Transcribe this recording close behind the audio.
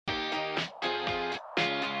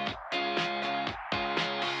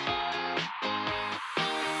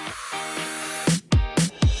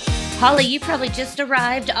Holly, you probably just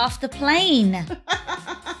arrived off the plane.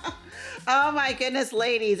 Oh my goodness,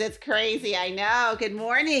 ladies, it's crazy. I know. Good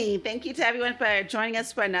morning. Thank you to everyone for joining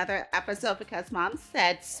us for another episode Because Mom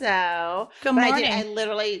Said So. Good morning. I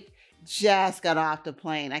literally just got off the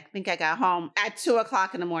plane. I think I got home at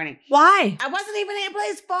 2:00 in the morning. Why? I wasn't even in a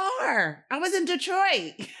place far. I was in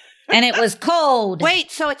Detroit. And it was cold.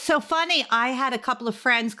 Wait, so it's so funny. I had a couple of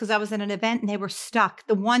friends because I was at an event and they were stuck.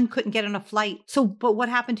 The one couldn't get on a flight. So, but what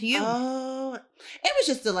happened to you? Oh, it was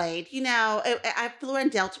just delayed. You know, I flew in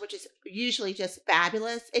Delta, which is usually just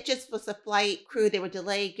fabulous. It just was the flight crew. They were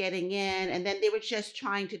delayed getting in, and then they were just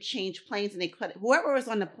trying to change planes, and they couldn't. Whoever was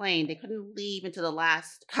on the plane, they couldn't leave until the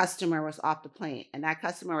last customer was off the plane, and that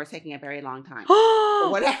customer was taking a very long time. for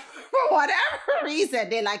whatever reason,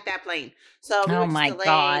 they liked that plane. So we were Oh just my delayed.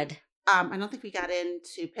 God. I don't think we got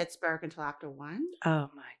into Pittsburgh until after 1. Oh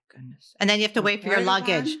my goodness. And then you have to wait for your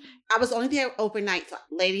luggage. I was only there overnight. So,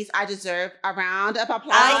 ladies, I deserve a round of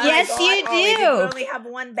applause. Yes, God, you Holly, do. You only have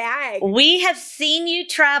one bag. We have seen you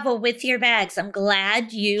travel with your bags. I'm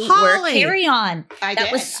glad you were Holly. carry-on. I That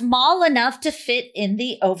did. was small enough to fit in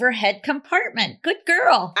the overhead compartment. Good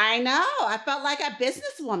girl. I know. I felt like a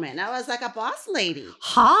businesswoman. I was like a boss lady.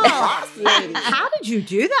 Boss lady. How did you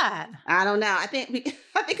do that? I don't know. I think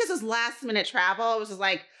this was last minute travel. It was just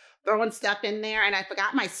like throwing stuff in there, and I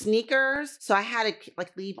forgot my sneakers, so I had to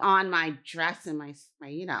like leave on my dress and my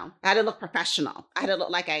I had to look professional. I had to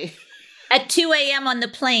look like At 2 a.m. on the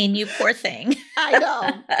plane, you poor thing. I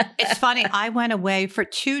know. It's funny. I went away for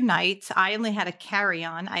 2 nights. I only had a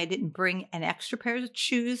carry-on. I didn't bring an extra pair of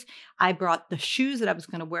shoes. I brought the shoes that I was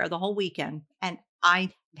going to wear the whole weekend, and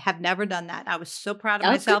I have never done that. I was so proud of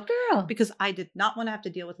myself Good girl. because I did not want to have to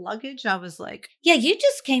deal with luggage. I was like, Yeah, you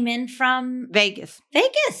just came in from Vegas.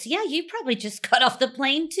 Vegas. Yeah, you probably just got off the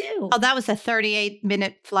plane too. Oh, that was a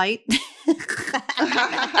 38-minute flight.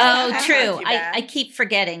 Oh, true. Not too bad. I keep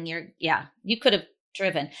forgetting you could have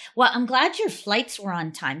driven. Well, I'm glad your flights were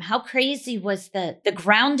on time. How crazy was the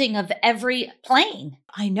grounding of every plane?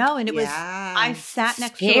 I know. And it was, Yeah. I sat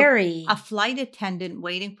next Scary. to a flight attendant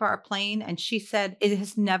waiting for our plane. And she said, it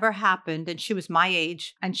has never happened. And she was my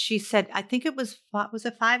age. And she said, I think it was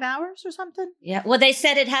 5 hours or something? Yeah. Well, they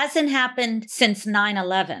said it hasn't happened since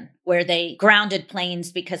 9/11, where they grounded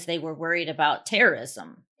planes because they were worried about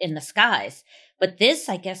terrorism in the skies. But this,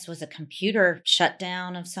 I guess, was a computer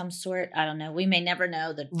shutdown of some sort. I don't know. We may never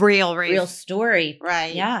know the real story.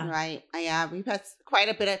 Right. Yeah. Right. Yeah. We've had quite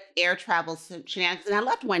a bit of air travel shenanigans. And I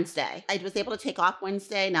left Wednesday. I was able to take off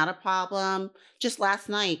Wednesday. Not a problem. Just last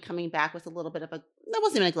night, coming back was a little bit of that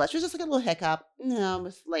wasn't even a glitch. It was just like a little hiccup. No, it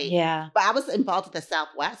was late. Yeah. But I was involved with the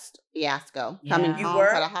Southwest fiasco. Yeah. Coming You home were?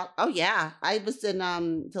 for the oh yeah. I was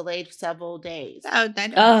in delayed several days. Oh,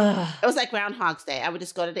 Ugh. It was like Groundhog's Day. I would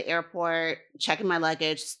just go to the airport, checking my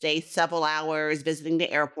luggage, stay several hours visiting the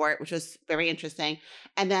airport, which was very interesting.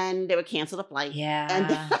 And then they would cancel the flight. Yeah. And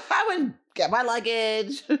then I would get my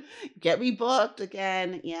luggage, get rebooked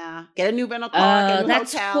again. Yeah. Get a new rental car, get a Oh, new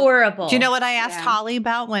that's hotel. horrible. Do you know what I asked Yeah. Holly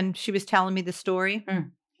about when she was telling me the story?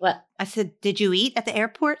 What? I said, did you eat at the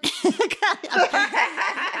airport?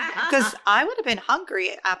 Because I would have been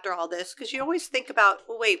hungry after all this because you always think about,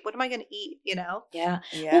 well, wait, what am I going to eat, Yeah. Yeah.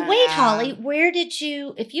 Well, wait, Holly,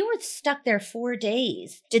 if you were stuck there 4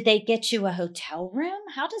 days, did they get you a hotel room?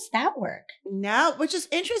 How does that work? No, which is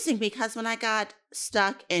interesting because when I got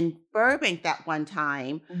stuck in Burbank that one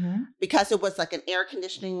time, because it was like an air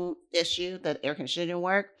conditioning issue, the air conditioning didn't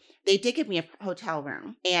work, they did give me a hotel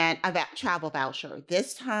room and a travel voucher.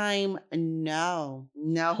 This time, no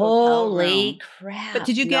hotel Holy room. crap. But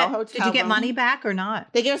did you No get hotel room. money back or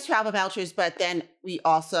not? They give us travel vouchers, but then we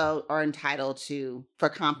also are entitled for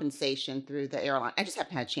compensation through the airline. I just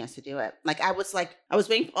haven't had a chance to do it. I was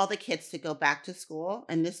waiting for all the kids to go back to school.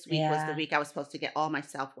 And this week was the week I was supposed to get all my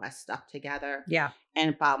Southwest stuff together. Yeah.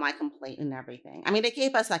 And file my complaint and everything. I mean, they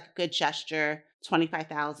gave us like a good gesture,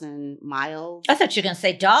 25,000 miles. I thought you were going to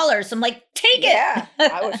say dollars. I'm like, take Yeah.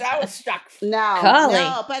 it. I was stuck.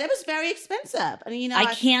 No, but it was very expensive. I mean,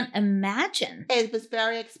 I can't imagine. it was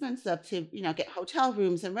very expensive to, get hotel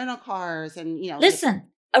rooms and rental cars and, Listen,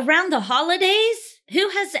 around the holidays, who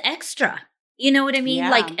has extra? You know what I mean? Yeah.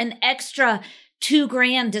 Like an extra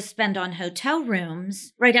 $2,000 to spend on hotel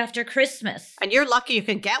rooms right after Christmas. And you're lucky you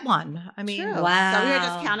can get one. I mean, True. Wow. So we were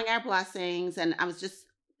just counting our blessings, and I was just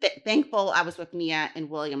thankful I was with Mia and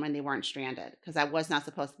William when they weren't stranded because I was not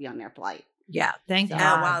supposed to be on their flight. Yeah. Thank So- Oh,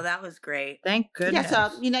 God. wow. That was great. Thank goodness. Yeah,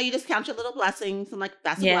 so you just count your little blessings and like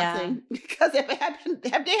that's a Yeah. blessing. Because if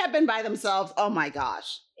they had been by themselves, oh my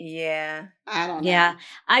gosh. Yeah. I don't know. Yeah.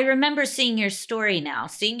 I remember seeing your story now,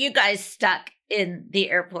 seeing you guys stuck in the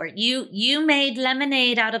airport. You made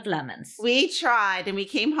lemonade out of lemons. We tried and we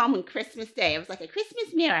came home on Christmas Day. It was like a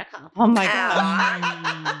Christmas miracle. Oh my Ow.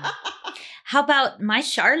 God. How about my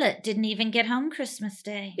Charlotte didn't even get home Christmas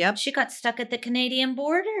Day? Yep. She got stuck at the Canadian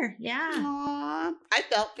border. Yeah. Aw, I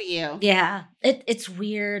felt for you. Yeah. It's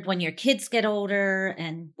weird when your kids get older,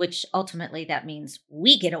 and which ultimately that means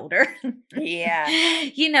we get older. Yeah.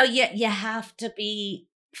 You have to be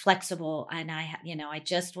flexible. And I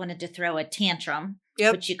just wanted to throw a tantrum,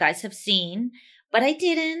 Yep. which you guys have seen. But I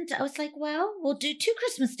didn't. I was like, well, we'll do 2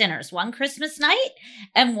 Christmas dinners, one Christmas night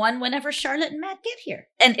and one whenever Charlotte and Matt get here.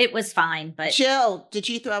 And it was fine, but Jill, did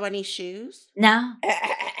you throw any shoes? no.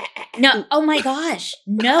 Oh my gosh.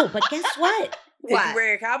 No, but guess what? Did you wear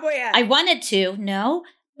your cowboy hat? I wanted to, no,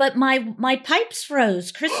 but my pipes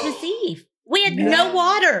froze Christmas Eve. We had no No.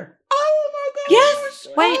 water. Oh my gosh. Yes.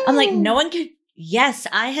 Wait, I'm like, no one can. Yes,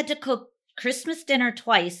 I had to cook Christmas dinner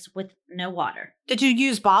twice with no water. Did you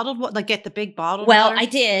use bottled water? Like get the big bottled Well, water? I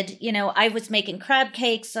did. I was making crab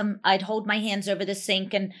cakes. I'd hold my hands over the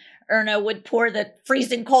sink and Erna would pour the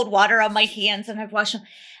freezing cold water on my hands and I'd wash them.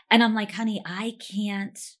 And I'm like, honey, I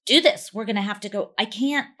can't do this. We're going to have to go.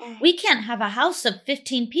 We can't have a house of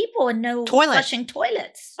 15 people and no Toilet. flushing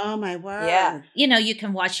toilets. Oh my word. Yeah. You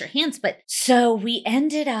can wash your hands, but so we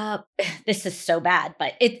ended up, this is so bad,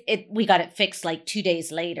 but we got it fixed like 2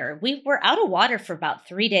 days later. We were out of water for about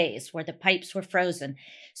 3 days where the pipes were frozen.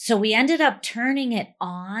 So we ended up turning it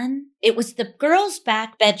on. It was the girls'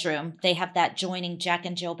 back bedroom. They have that joining Jack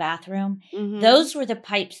and Jill bathroom. Mhm. Those were the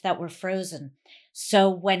pipes that were frozen. So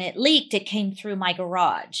when it leaked, it came through my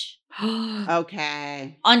garage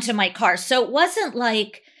Okay. onto my car. So it wasn't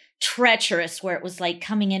like treacherous where it was like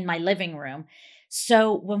coming in my living room.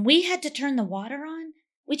 So when we had to turn the water on,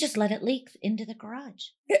 we just let it leak into the garage.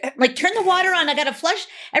 Like, turn the water on. I got to flush.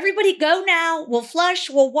 Everybody go now. We'll flush.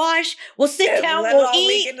 We'll wash. We'll sit down. Let it We'll all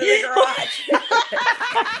leak eat. into the garage.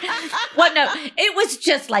 Well, no, it was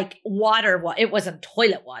just like water. It wasn't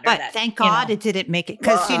toilet water. But that, thank you God know. it didn't make it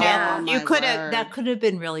because Oh, you my could have word. that could have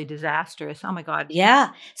been really disastrous. Oh my God.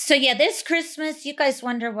 Yeah. So, yeah, this Christmas, you guys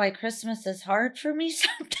wonder why Christmas is hard for me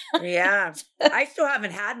sometimes. Yeah. I still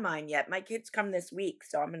haven't had mine yet. My kids come this week,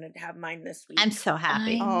 so I'm going to have mine this week. I'm so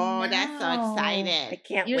happy. Oh, that's so No. I excited.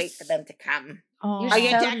 can't You're wait for them to come. Oh. You're Are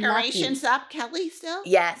your so decorations up, Kelly, still?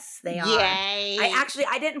 Yes, they are. Yay.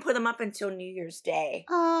 I didn't put them up until New Year's Day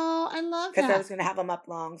Oh, I love because that. I was going to have them up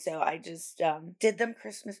long. So I just did them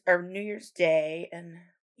Christmas or New Year's Day, and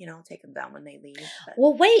I'll take them down when they leave. But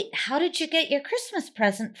Well, wait, how did you get your Christmas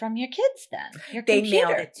present from your kids then? Your they computer.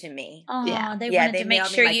 mailed it to me. Oh, Yeah. they Yeah, wanted they to make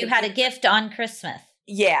mailed me sure my you had a computer. gift on Christmas.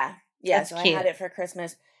 Yeah. That's So cute. I had it for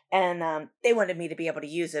Christmas, and they wanted me to be able to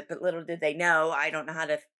use it, but little did they know I don't know how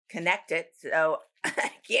to connect it, so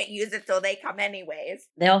I can't use it till they come anyways.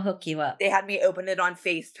 They'll hook you up. They had me open it on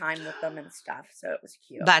FaceTime with them and stuff, so it was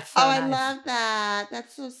cute. That's so Oh, I nice. love that.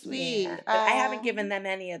 That's so sweet. Yeah, but I haven't Oh. given them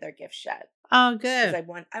any of their gifts yet Oh, because good.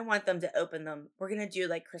 I want them to open them. We're gonna do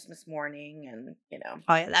like Christmas morning, and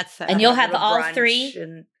Oh yeah, that's so And nice. you'll a have little all brunch 3?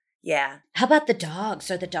 And yeah, How about the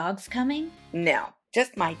dogs? Are the dogs coming? no,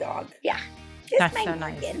 just my dog. Yeah. Just That's my so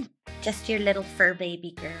nice. Morgan. Just your little fur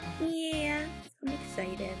baby girl. Yeah, I'm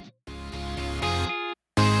excited.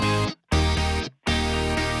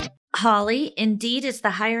 Holly, Indeed is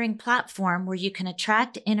the hiring platform where you can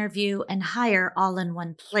attract, interview, and hire all in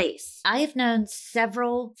one place. I have known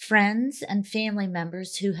several friends and family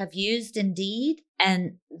members who have used Indeed,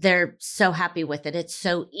 and they're so happy with it. It's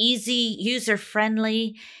so easy,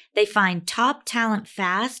 user-friendly. They find top talent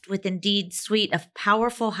fast with Indeed's suite of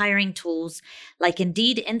powerful hiring tools like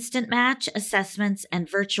Indeed Instant Match, assessments, and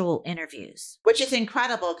virtual interviews. Which is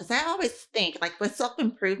incredible because I always think, like, with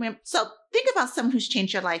self-improvement. So think about someone who's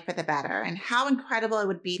changed your life for the better and how incredible it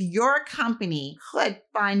would be if your company could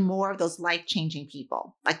find more of those life-changing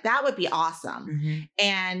people. Like, that would be awesome.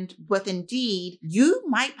 And with Indeed, you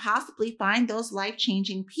might possibly find those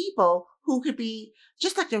life-changing people who could be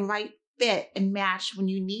just like the right fit and match when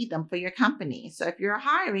you need them for your company. So if you're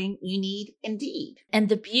hiring, you need Indeed. And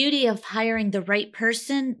the beauty of hiring the right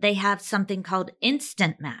person, they have something called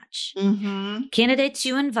Instant Match. Mm-hmm. Candidates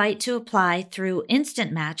you invite to apply through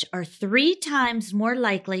Instant Match are 3 times more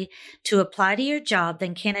likely to apply to your job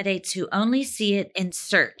than candidates who only see it in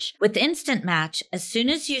search. With Instant Match, as soon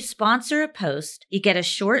as you sponsor a post, you get a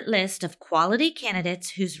short list of quality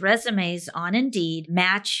candidates whose resumes on Indeed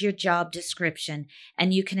match your job description,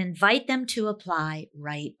 and you can invite them them to apply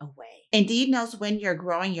right away. Indeed knows when you're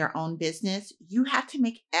growing your own business, you have to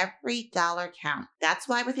make every dollar count. That's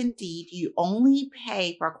why with Indeed, you only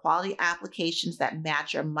pay for quality applications that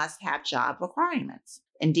match your must-have job requirements.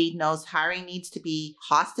 Indeed knows hiring needs to be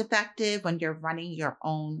cost-effective when you're running your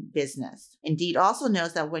own business. Indeed also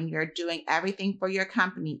knows that when you're doing everything for your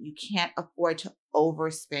company, you can't afford to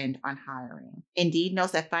overspend on hiring. Indeed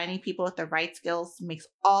knows that finding people with the right skills makes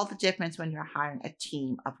all the difference when you're hiring a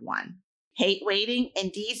team of one. Hate waiting?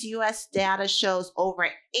 Indeed's U.S. data shows over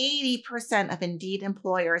 80% of Indeed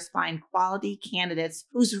employers find quality candidates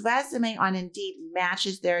whose resume on Indeed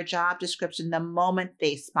matches their job description the moment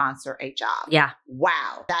they sponsor a job. Yeah.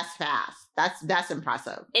 Wow, that's fast. That's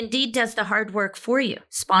impressive. Indeed does the hard work for you.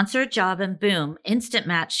 Sponsor a job and boom, Instant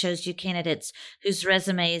Match shows you candidates whose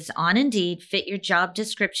resumes on Indeed fit your job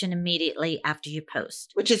description immediately after you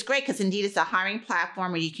post. Which is great because Indeed is a hiring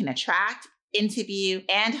platform where you can attract, interview,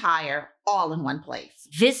 and hire all in one place.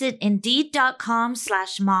 Visit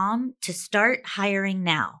Indeed.com/mom to start hiring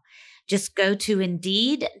now. Just go to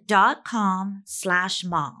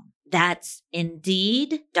Indeed.com/mom. That's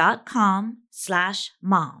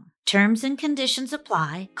Indeed.com/mom. Terms and conditions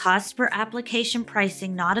apply. Cost per application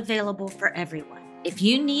pricing not available for everyone. If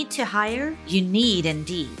you need to hire, you need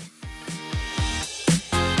Indeed.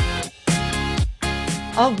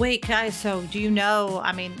 Oh, wait, guys. So do you know,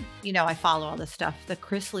 I follow all this stuff. The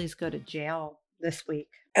Chrisleys go to jail this week.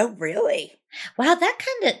 Oh, really? Wow, that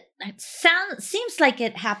kind of seems like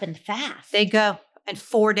it happened fast. They go in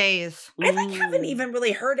 4 days. I haven't even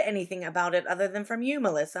really heard anything about it other than from you,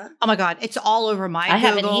 Melissa. Oh my God. It's all over my I Google.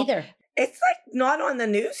 haven't either. It's like not on the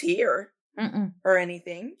news here or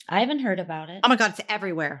anything. I haven't heard about it. Oh my God. It's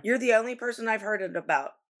everywhere. You're the only person I've heard it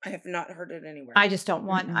about. I have not heard it anywhere. I just don't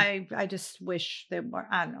want, I just wish they were,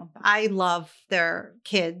 I don't know. I love their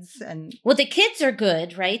kids and. Well, the kids are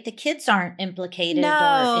good, right? The kids aren't implicated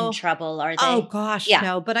or in trouble, are they? Oh gosh, Yeah.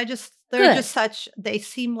 no. But they're just they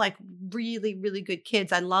seem like really, really good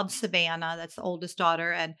kids. I love Savannah. That's the oldest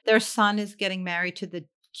daughter. And their son is getting married to the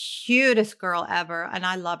cutest girl ever. And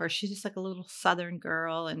I love her. She's just like a little Southern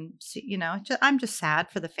girl. And, I'm just sad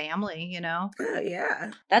for the family,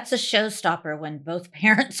 Yeah. That's a showstopper when both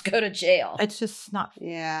parents go to jail. It's just not.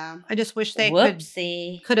 Yeah. I just wish they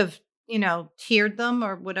Whoopsie. could have, tiered them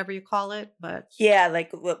or whatever you call it. But Yeah,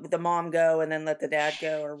 like let the mom go and then let the dad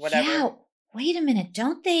go or whatever. Yeah. Wait a minute.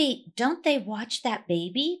 Don't they watch that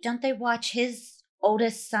baby? Don't they watch his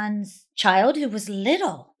oldest son's child who was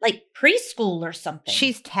little, like preschool or something?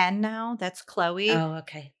 she's 10 now. That's Chloe. Oh,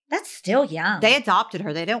 okay. That's still young. They adopted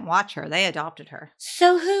her. They didn't watch her. They adopted her.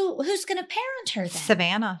 So who's going to parent her then?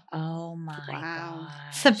 Savannah. Oh my Wow.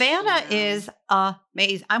 gosh. Savannah is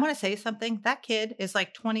amazing. I want to say something. That kid is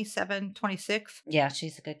like 27, 26. Yeah,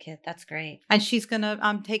 she's a good kid. That's great. And she's going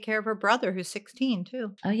to take care of her brother who's 16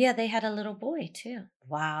 too. Oh yeah, they had a little boy too.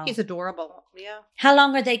 Wow. He's adorable. Yeah. How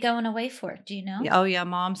long are they going away for? Do you know? Oh yeah,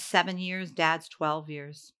 mom's 7 years, dad's 12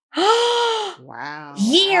 years. Wow.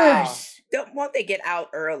 Years. Won't they get out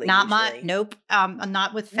early? Not usually? my nope.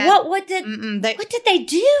 Not with Fed. What did Mm-mm, what did they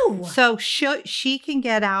do? So she can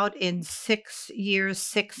get out in 6 years,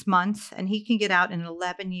 6 months, and he can get out in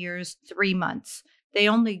 11 years, 3 months. They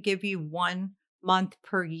only give you 1 month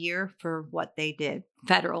per year for what they did.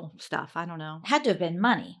 Federal stuff. I don't know. Had to have been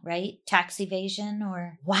money, right? Tax evasion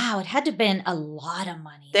or wow, it had to have been a lot of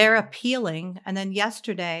money. They're appealing. And then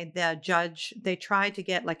yesterday, the judge, they tried to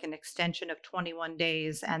get like an extension of 21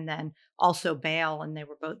 days and then also bail. And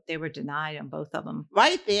they were denied on both of them.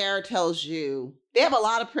 Right there tells you they have a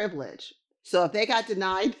lot of privilege. So if they got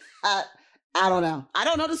denied, I don't know. I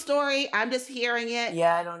don't know the story. I'm just hearing it.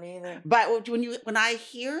 Yeah, I don't either. But when I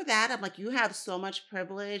hear that, I'm like, you have so much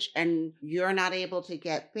privilege and you're not able to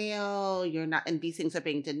get bail. You're not, and these things are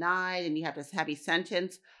being denied and you have this heavy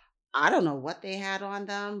sentence. I don't know what they had on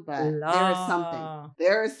them, but there is something.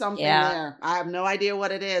 There is something there. I have no idea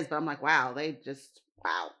what it is, but I'm like, wow,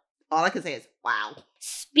 wow. All I can say is, wow.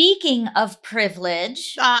 Speaking of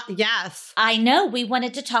privilege, Yes. I know we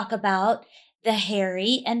wanted to talk about the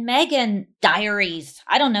Harry and Meghan diaries.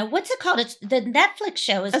 I don't know. What's it called? It's the Netflix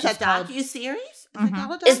show. It's a just called. docuseries?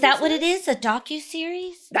 Is that what it is? A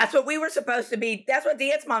docuseries? That's what we were supposed to be. That's what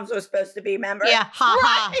Dance Moms was supposed to be, remember? Yeah. Ha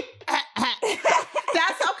ha.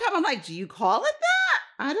 That's how come I'm like, do you call it that?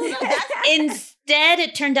 I don't know. Instead,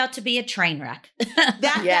 it turned out to be a train wreck.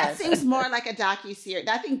 That seems more like a docuseries.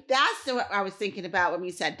 I think that's what I was thinking about when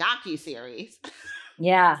you said docuseries.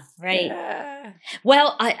 Yeah, right. Yeah.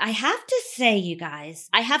 Well, I have to say, you guys,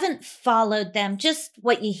 I haven't followed them, just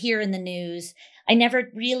what you hear in the news. I never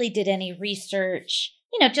really did any research,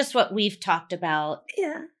 just what we've talked about.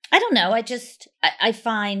 Yeah. I don't know. I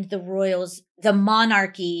find the royals, the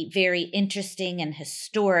monarchy, very interesting and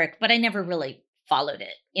historic, but I never really followed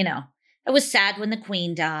it. I was sad when the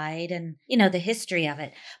queen died and, the history of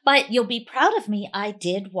it. But you'll be proud of me. I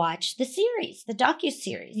did watch the series, the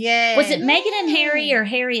docuseries. Yeah. Was it Meghan and Harry or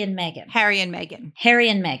Harry and Meghan? Harry and Meghan. Harry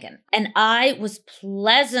and Meghan. And I was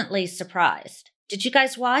pleasantly surprised. Did you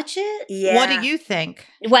guys watch it? Yeah. What do you think?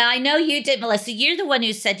 Well, I know you did, Melissa. You're the one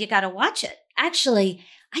who said you got to watch it. Actually,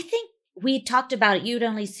 I think we talked about it. You'd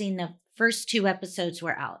only seen the first 2 episodes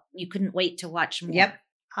were out. You couldn't wait to watch more. Yep.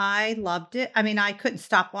 I loved it. I mean, I couldn't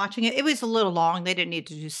stop watching it. It was a little long. They didn't need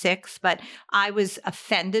to do 6, but I was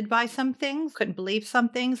offended by some things. Couldn't believe some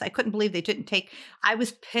things. I couldn't believe they didn't take. I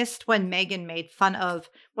was pissed when Meghan made fun of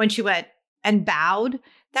when she went and bowed.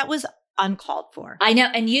 That was uncalled for. I know.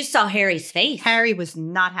 And you saw Harry's face. Harry was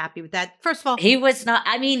not happy with that. First of all, He was not.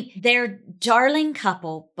 I mean, they're darling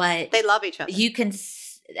couple, but they love each other. you can,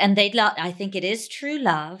 and they love, I think it is true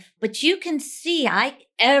love, but you can see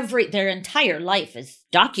their entire life is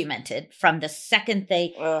documented from the second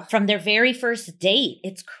from their very first date.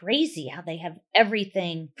 It's crazy how they have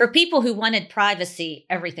everything. For people who wanted privacy,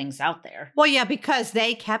 everything's out there. Well, yeah, because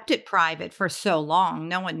they kept it private for so long.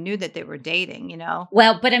 No one knew that they were dating,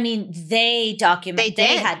 Well, but I mean, they They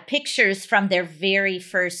did. had pictures from their very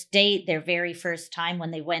first date, their very first time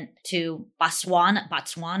when they went to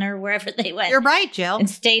Botswana or wherever they went. You're right, Jill. And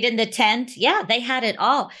stayed in the tent. Yeah, they had it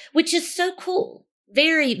all, which is so cool.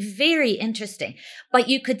 Very, very interesting. But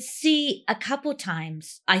you could see a couple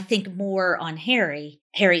times, I think more on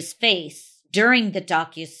Harry's face during the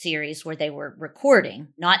docuseries where they were recording,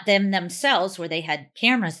 not them themselves, where they had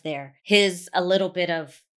cameras there, a little bit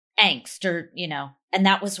of angst or, and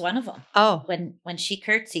that was one of them. Oh. When she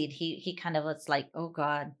curtsied, he kind of was like, oh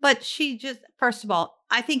God. But she just, first of all,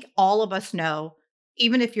 I think all of us know,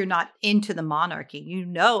 even if you're not into the monarchy,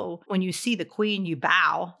 when you see the queen, you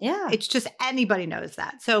bow. Yeah. It's just anybody knows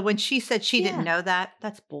that. So when she said she didn't know that,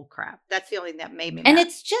 that's bullcrap. That's the only thing that made me mad. And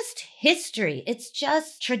it's just history. It's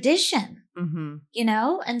just tradition, Mm-hmm.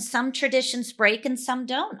 and some traditions break and some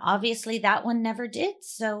don't. Obviously, that one never did.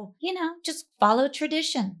 So, just follow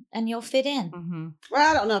tradition and you'll fit in. Mm-hmm. Well,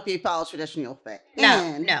 I don't know if you follow tradition, you'll fit.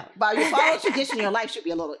 No. But you follow tradition, your life should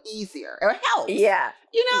be a little easier. It helps. Yeah.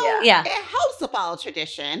 Yeah. It helps to follow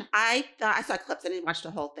tradition. I saw clips. I didn't watch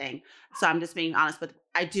the whole thing. So I'm just being honest. But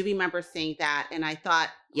I do remember seeing that. And I thought,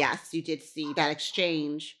 yes, you did see that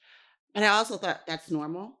exchange. But I also thought that's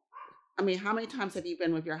normal. I mean, how many times have you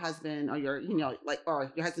been with your husband or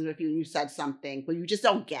or your husband with you and you said something where you just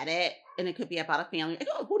don't get it? And it could be about a family.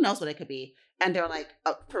 Who knows what it could be? And they're like,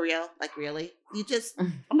 oh, for real? Like, really?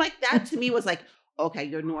 I'm like, that to me was like, okay,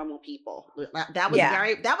 you're normal people. That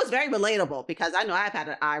was very relatable because I know I've had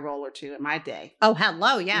an eye roll or two in my day. Oh,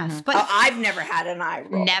 hello. Yes. Mm-hmm. But I've never had an eye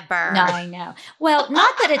roll. never. No, I know. Well,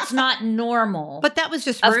 not that it's not normal. But that was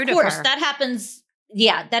just of rude course, her. that happens.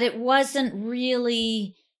 Yeah, that it wasn't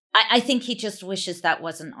really. I think he just wishes that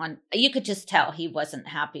wasn't on. You could just tell he wasn't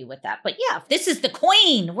happy with that. But yeah, this is the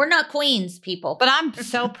queen. We're not queens, people. But I'm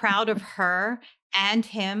so proud of her and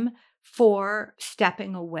him for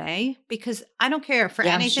stepping away because I don't care for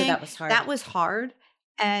Yeah, I'm anything. sure that was hard. That was hard.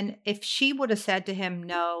 And if she would have said to him,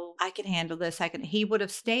 no, I can handle this, he would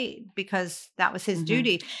have stayed because that was his Mhm.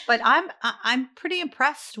 duty. But I'm pretty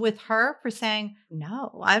impressed with her for saying,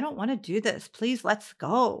 no, I don't want to do this. Please, let's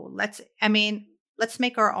go. Let's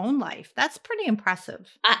make our own life. That's pretty impressive.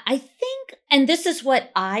 I think, and this is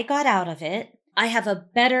what I got out of it. I have a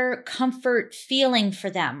better comfort feeling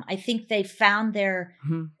for them. I think they found their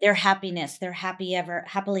happiness, their happily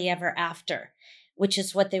ever after, which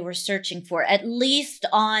is what they were searching for. At least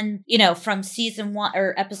on, from season 1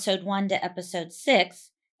 or episode 1 to episode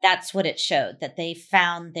 6, that's what it showed, that they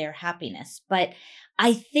found their happiness. But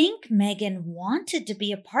I think Meghan wanted to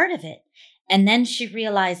be a part of it. And then she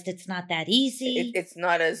realized it's not that easy.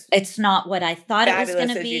 It's not what I thought it was going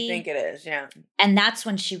to as be. you think it is, yeah. And that's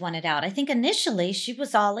when she wanted out. I think initially she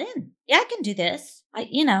was all in. Yeah, I can do this.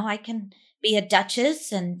 I can be a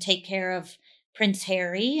duchess and take care of Prince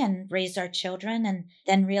Harry and raise our children, and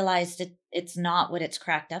then realized it's not what it's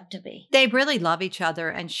cracked up to be. They really love each other.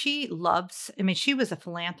 And she was a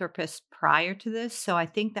philanthropist prior to this. So I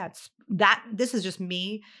think this is just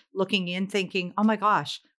me looking in thinking, oh my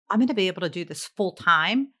gosh, I'm going to be able to do this full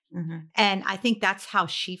time. Mm-hmm. And I think that's how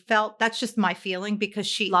she felt. That's just my feeling because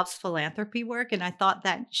she loves philanthropy work. And I thought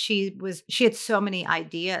that she had so many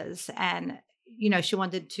ideas and, she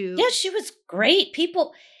wanted to. Yeah, she was great.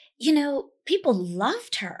 People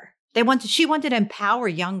loved her. She wanted to empower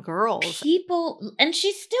young girls. People, and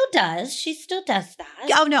she still does. She still does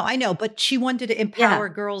that. Oh, no, I know. But she wanted to empower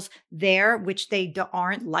girls there, which they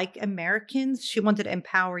aren't like Americans. She wanted to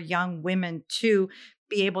empower young women to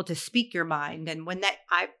be able to speak your mind. And when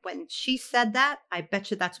she said that, I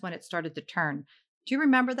bet you that's when it started to turn. Do you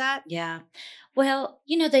remember that? Yeah. Well,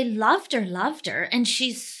 they loved her, and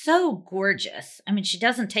she's so gorgeous. I mean, she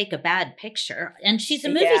doesn't take a bad picture, and she's a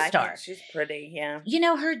movie star. She's pretty, yeah.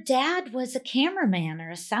 Her dad was a cameraman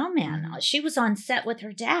or a sound man. Mm-hmm. She was on set with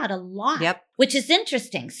her dad a lot, Yep. which is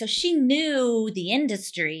interesting. So she knew the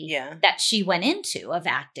industry that she went into of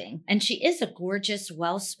acting, and she is a gorgeous,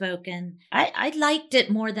 well-spoken. I liked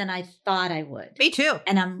it more than I thought I would. Me too.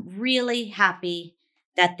 And I'm really happy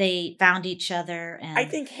that they found each other. And I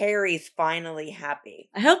think Harry's finally happy.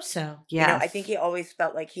 I hope so. Yeah. I think he always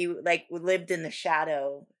felt like he lived in the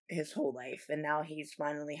shadow his whole life, and now he's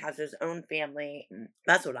finally has his own family.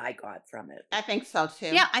 That's what I got from it. I think so too.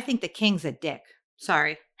 Yeah, I think the king's a dick.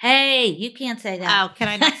 Sorry. Hey, you can't say that. Oh, can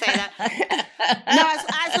I not say that?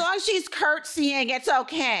 No, as long as she's curtsying, it's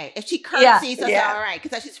okay. If she curtsies, it's all right,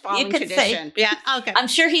 because she's following You can tradition. Yeah, okay. I'm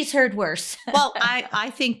sure he's heard worse. Well, I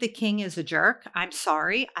think the king is a jerk. I'm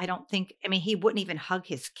sorry. He wouldn't even hug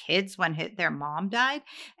his kids when their mom died.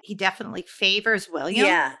 He definitely favors William.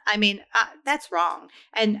 Yeah. That's wrong.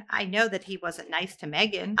 And I know that he wasn't nice to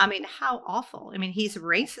Meghan. I mean, how awful. I mean, he's a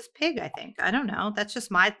racist pig, I think. I don't know. That's just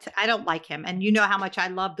I don't like him. And you know how much I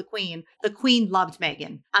love the queen. The queen loved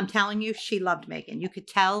Meghan. I'm telling you, she loved Meghan. You could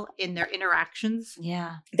tell in their interactions.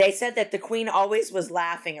 Yeah. They said that the queen always was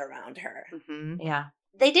laughing around her. Mm-hmm. Yeah.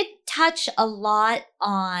 They didn't touch a lot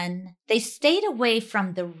on, they stayed away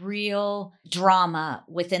from the real drama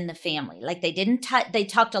within the family. Like they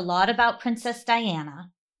talked a lot about Princess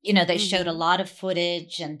Diana. They showed a lot of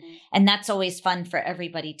footage, and that's always fun for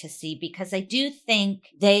everybody to see, because I do think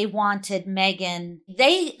they wanted Meghan,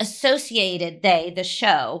 the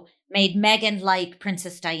show made Meghan like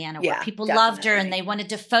Princess Diana, where people loved her and they wanted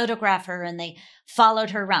to photograph her and they followed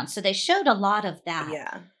her around. So they showed a lot of that.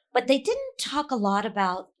 Yeah. But they didn't talk a lot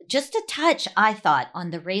about, just a touch, I thought, on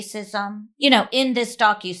the racism, in this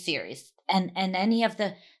docuseries and any of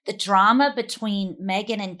the drama between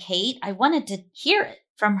Meghan and Kate. I wanted to hear it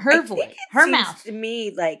from her voice, her mouth. To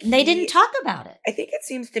me, like they didn't talk about it. I think it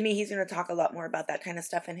seems to me he's going to talk a lot more about that kind of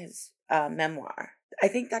stuff in his memoir. I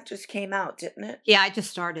think that just came out, didn't it? Yeah, I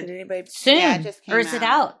just started. Did anybody soon? Yeah, it just came or is it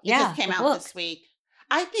out? It just came out this week.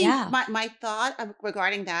 I think my thought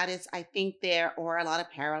regarding that is I think there are a lot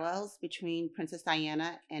of parallels between Princess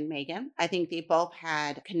Diana and Meghan. I think they both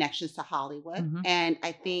had connections to Hollywood. Mm-hmm. And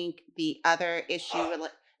I think the other issue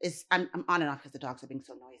is I'm on and off because the dogs are being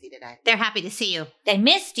so noisy today. They're happy to see you. They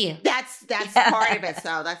missed you. That's part of it.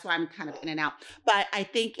 So that's why I'm kind of in and out. But I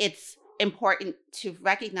think it's important to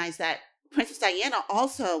recognize that Princess Diana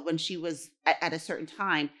also, when she was at a certain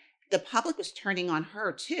time, the public was turning on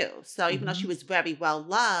her too. So even though she was very well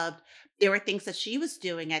loved, there were things that she was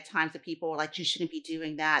doing at times that people were like, you shouldn't be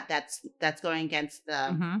doing that. That's going against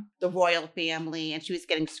the royal family. And she was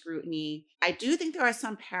getting scrutiny. I do think there are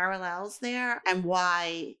some parallels there, and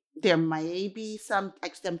why there may be some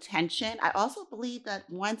tension. I also believe that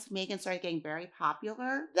once Meghan started getting very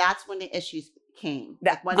popular, that's when the issues came.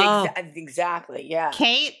 Exactly, yeah.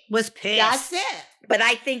 Kate was pissed. That's it. But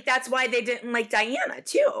I think that's why they didn't like Diana,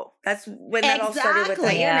 too. That's when that all started with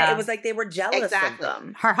Diana. Yeah. It was like they were jealous of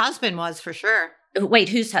them. Her husband was, for sure. Wait,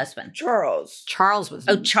 whose husband? Charles. Charles was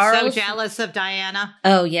so jealous of Diana.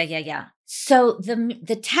 Oh, yeah. So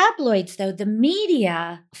the tabloids, though, the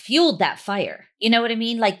media fueled that fire. You know what I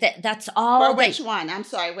mean? Like that's all. Or which one? I'm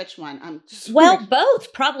sorry, which one?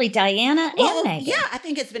 Both. Probably Diana and Meghan. Yeah, I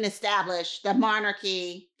think it's been established that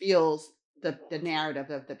monarchy fuels the narrative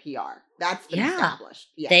of the PR. That's been established.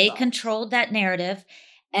 Yeah, they controlled that narrative.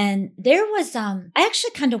 And there was, I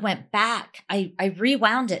actually kind of went back. I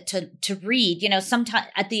rewound it to read, sometime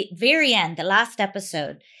at the very end, the last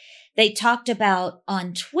episode, they talked about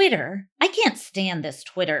on Twitter. I can't stand this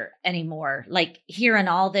Twitter anymore. Like hearing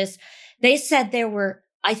all this, they said there were,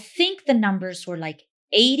 I think the numbers were like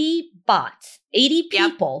 80 bots, 80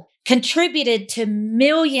 people contributed to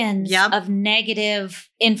millions of negative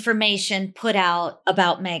information put out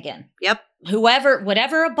about Meghan. Yep.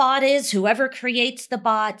 Whatever a bot is, whoever creates the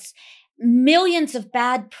bots, millions of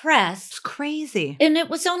bad press. It's crazy. And it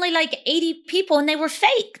was only like 80 people, and they were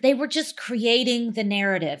fake. They were just creating the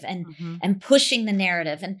narrative and pushing the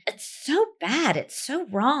narrative. And it's so bad. It's so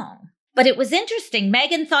wrong. But it was interesting.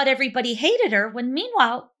 Meghan thought everybody hated her when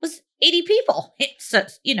meanwhile 80 people. So,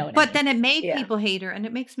 you know what I But mean. then it made Yeah. people hate her, and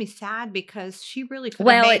it makes me sad because she really could have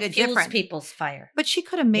Well, made it a fuels difference. people's fire. But she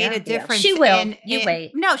could have made Yeah. a difference. She will. in- You in-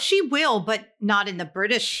 wait. No, she will, but not in the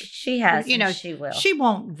British. She has, You know, and she will. She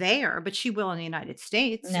won't there, but she will in the United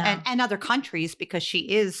States No. and other countries because she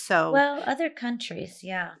is so. Well, other countries,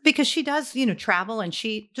 yeah. Because she does, you know, travel, and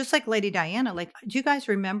she, just like Lady Diana, like, do you guys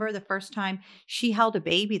remember the first time she held a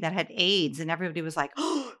baby that had AIDS and everybody was like,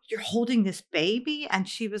 oh, you're holding this baby? And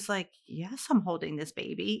she was like, yes, I'm holding this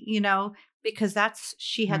baby, you know, because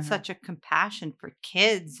she had Mhm. such a compassion for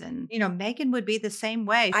kids. And, you know, Meghan would be the same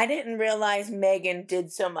way. I didn't realize Megan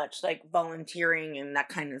did so much like volunteering and that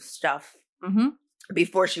kind of stuff Mm-hmm.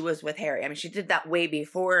 before she was with Harry. I mean, she did that way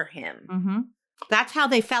before him. Mm-hmm. That's how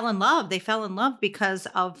they fell in love. They fell in love because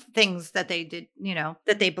of things that they did, you know,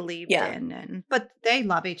 that they believed Yeah. in. But they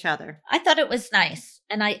love each other. I thought it was nice.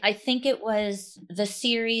 And I think the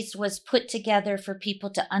series was put together for people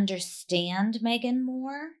to understand Meghan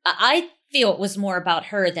more. I feel it was more about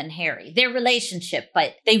her than Harry, their relationship,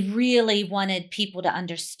 but they really wanted people to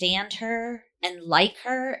understand her and like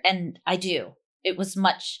her. And I do.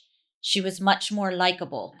 She was much more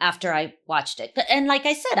likable after I watched it. And like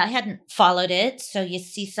I said, I hadn't followed it. So you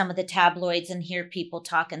see some of the tabloids and hear people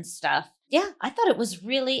talking stuff. Yeah, I thought it was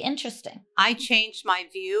really interesting. I changed my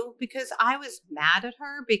view because I was mad at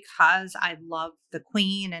her because I love the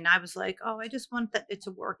Queen. And I was like, oh, I just want it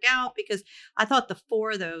to work out because I thought the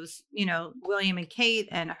four of those, you know, William and Kate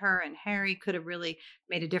and her and Harry could have really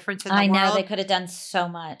made a difference in the I world. know they could have done so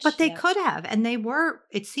much. But they Yep. could have. And they were,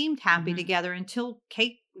 it seemed happy Mhm. together until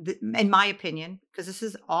Kate, in my opinion, because this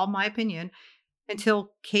is all my opinion,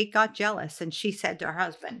 until Kate got jealous and she said to her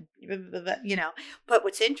husband, you know. But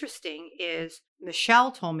what's interesting is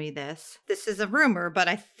Michelle told me this. This is a rumor, but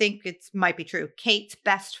I think it might be true. Kate's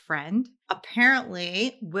best friend,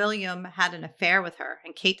 apparently William had an affair with her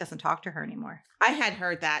and Kate doesn't talk to her anymore. I had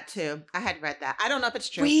heard that too. I had read that. I don't know if it's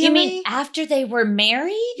true. Really? You mean after they were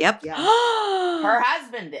married? Yep. Yeah. Her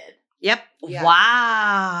husband did. Yep. Yeah.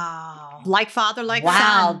 Wow. Like father, like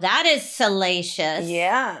Wow, son. that is salacious.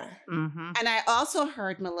 Yeah. Mm-hmm. And I also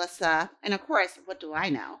heard, Melissa, and of course, what do I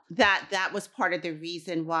know? That was part of the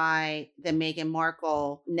reason why the Meghan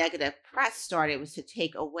Markle negative press started, was to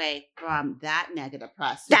take away from that negative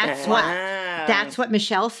press. That's what- Wow. That's what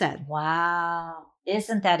Michelle said. Wow.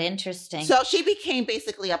 Isn't that interesting? So she became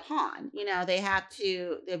basically a pawn. You know, they have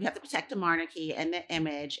to protect the monarchy and the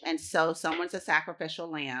image, and so someone's a sacrificial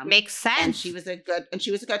lamb. Makes sense. and she was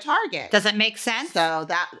a good target. Does it make sense? So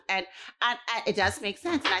that and it does make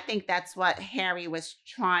sense, and I think that's what Harry was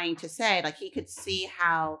trying to say. Like, he could see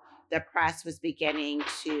how the press was beginning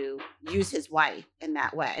to use his wife in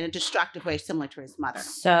that way, in a destructive way, similar to his mother.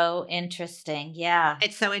 So interesting. Yeah.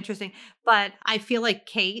 It's so interesting. But I feel like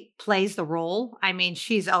Kate plays the role. I mean,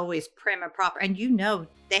 she's always prim and proper. And you know,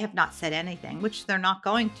 they have not said anything, which they're not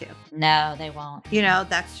going to. No, they won't. You know,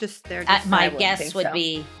 that's just, they're just. My wouldn't guess think would so.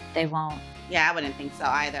 be they won't. Yeah, I wouldn't think so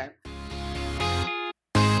either.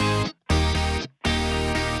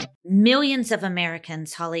 Millions of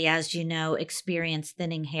Americans, Holly, as you know, experience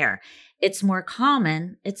thinning hair. It's more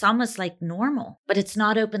common. It's almost like normal, but it's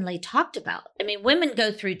not openly talked about. I mean, women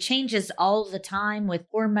go through changes all the time with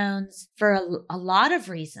hormones for a lot of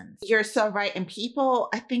reasons. You're so right. And people,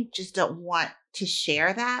 I think, just don't want to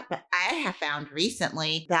share that. But I have found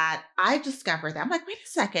recently that I discovered that. I'm like, wait a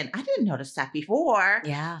second, I didn't notice that before.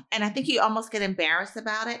 Yeah. And I think you almost get embarrassed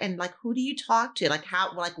about it. And like, who do you talk to? Like,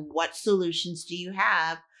 what solutions do you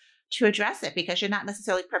have to address it? Because you're not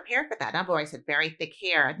necessarily prepared for that. I've always had very thick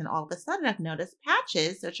hair. And then all of a sudden I've noticed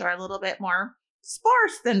patches, which are a little bit more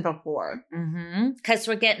sparse than before. Because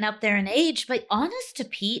we're getting up there in age. But honest to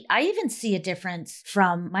Pete, I even see a difference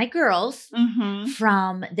from my girls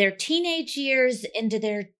from their teenage years into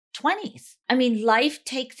their 20s. I mean, life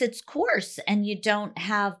takes its course and you don't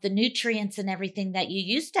have the nutrients and everything that you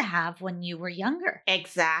used to have when you were younger.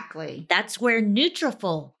 Exactly. That's where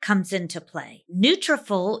Nutrafol comes into play.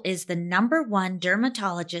 Nutrafol is the #1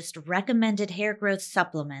 dermatologist recommended hair growth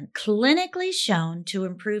supplement, clinically shown to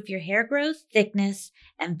improve your hair growth, thickness,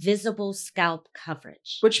 and visible scalp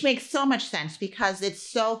coverage. Which makes so much sense because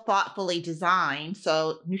it's so thoughtfully designed.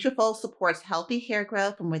 So Nutrafol supports healthy hair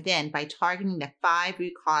growth from within by targeting the 5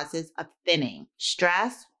 root causes of thinning: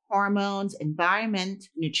 stress, hormones, environment,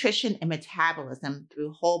 nutrition, and metabolism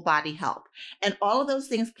through whole body health. And all of those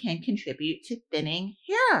things can contribute to thinning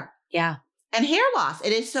hair Yeah. and hair loss.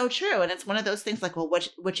 It is so true. And it's one of those things like, well,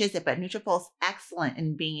 which is it? But Nutrafol's excellent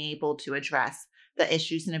in being able to address the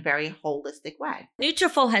issues in a very holistic way.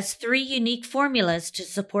 Nutrafol has 3 unique formulas to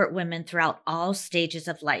support women throughout all stages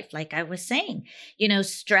of life. Like I was saying,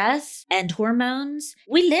 stress and hormones,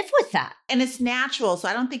 we live with that. And it's natural. So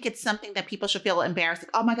I don't think it's something that people should feel embarrassed.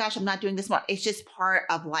 Like, oh my gosh, I'm not doing this more. It's just part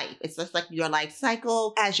of life. It's just like your life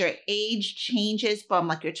cycle. As your age changes from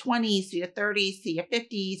like your 20s to your 30s to your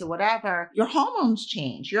 50s or whatever, your hormones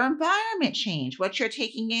change, your environment change, what you're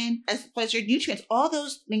taking in as well as your nutrients, all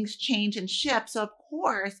those things change and shift. So of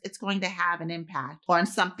course, it's going to have an impact on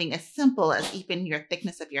something as simple as even your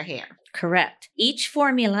thickness of your hair. Correct. Each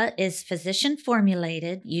formula is physician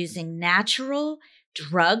formulated using natural,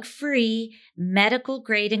 drug-free,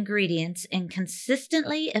 medical-grade ingredients in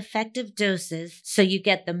consistently effective doses so you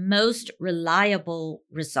get the most reliable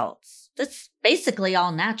results. That's basically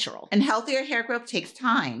all natural. And healthier hair growth takes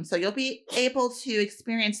time. So you'll be able to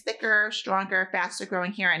experience thicker, stronger, faster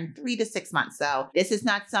growing hair in 3 to 6 months. So this is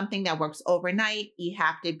not something that works overnight. You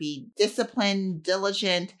have to be disciplined,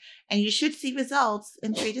 diligent, and you should see results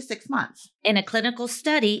in 3 to 6 months. In a clinical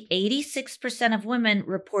study, 86% of women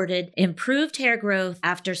reported improved hair growth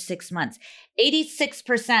after 6 months.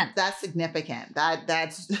 86%. That's significant. That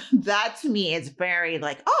to me is very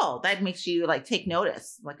that makes you take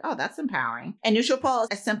notice. That's empowering. And Nutrafol is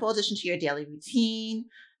a simple addition to your daily routine.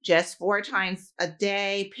 Just 4 times a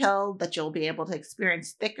day pill that you'll be able to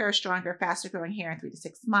experience thicker, stronger, faster growing hair in 3 to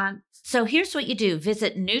 6 months. So here's what you do.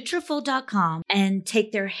 Visit Nutrafol.com and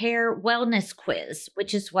take their hair wellness quiz,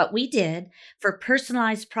 which is what we did, for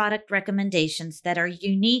personalized product recommendations that are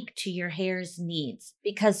unique to your hair's needs.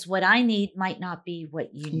 Because what I need might not be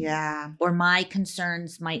what you need. Yeah. Or my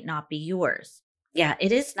concerns might not be yours. Yeah,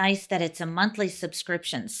 it is nice that it's a monthly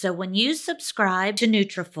subscription. So when you subscribe to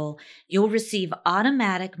Nutrafol, you'll receive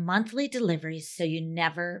automatic monthly deliveries so you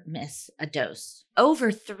never miss a dose.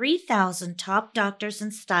 Over 3,000 top doctors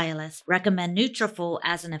and stylists recommend Nutrafol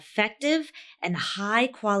as an effective and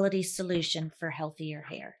high-quality solution for healthier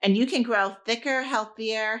hair. And you can grow thicker,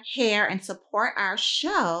 healthier hair and support our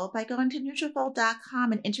show by going to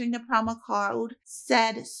Nutrafol.com and entering the promo code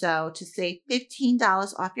SAIDSO to save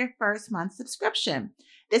 $15 off your first month subscription.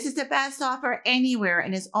 This is the best offer anywhere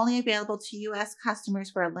and is only available to U.S. customers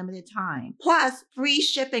for a limited time. Plus, free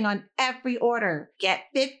shipping on every order. Get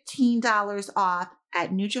 $15 off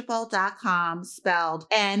at Nutrafol.com, spelled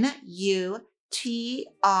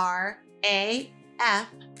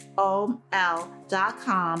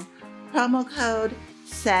Nutrafol.com. Promo code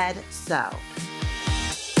SAIDSO.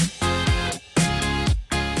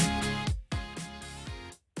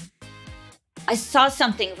 I saw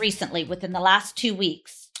something recently within the last 2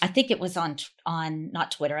 weeks. I think it was on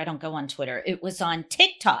not Twitter. I don't go on Twitter. It was on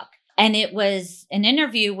TikTok. And it was an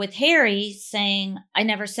interview with Harry saying, I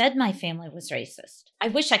never said my family was racist. I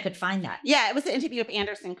wish I could find that. Yeah, it was an interview with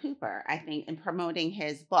Anderson Cooper, I think, in promoting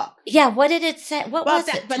his book. Yeah, what did it say? What was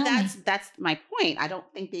it? But that's my point. I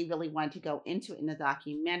don't think they really wanted to go into it in the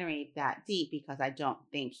documentary that deep because I don't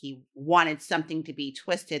think he wanted something to be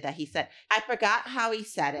twisted that he said. I forgot how he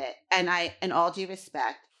said it. And in all due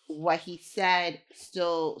respect, what he said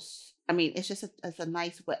still... it's just it's a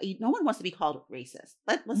nice way. No one wants to be called racist.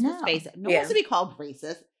 Let's just face it. No one wants to be called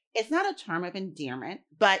racist. It's not a term of endearment,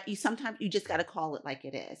 but sometimes you just got to call it like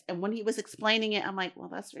it is. And when he was explaining it, I'm like, well,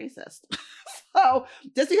 that's racist. So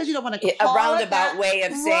just because you don't want to call a roundabout way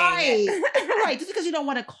of saying it. Right. Just because you don't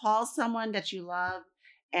want to call someone that you love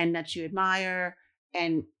and that you admire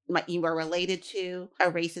and you are related to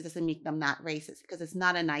a racist doesn't make them not racist, because it's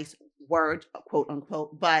not a nice word, quote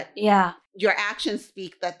unquote, but yeah, your actions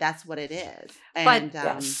speak that that's what it is. And,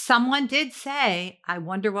 but someone did say, I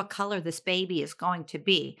wonder what color this baby is going to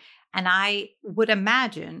be. And I would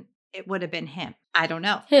imagine it would have been him. I don't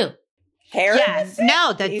know. Who? Harry? Yes.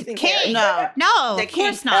 No, the king. No, of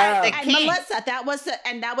course not. The king. Melissa, that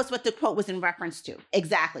was what the quote was in reference to.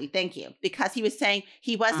 Exactly. Thank you. Because he was saying,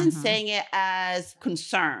 he wasn't saying it as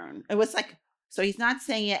concern. It was like, so he's not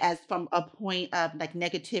saying it as from a point of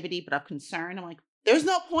negativity, but of concern. I'm like, there's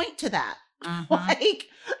no point to that.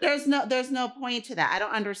 There's no point to that. I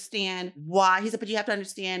don't understand why. He said, but you have to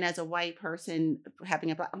understand as a white person having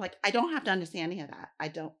I'm like, I don't have to understand any of that. I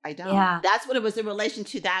don't. Yeah. That's what it was in relation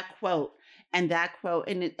to that quote and that quote.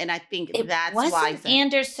 And I think that's why. It why. wasn't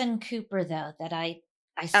Anderson Cooper, though, that I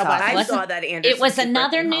saw. I saw that Anderson. It was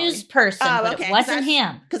another news person, but it wasn't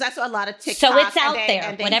him. Because I saw a lot of TikTok. So it's out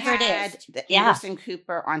there, whatever it is. Anderson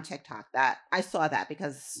Cooper on TikTok. That I saw that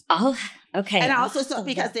because. Oh, okay. And I also saw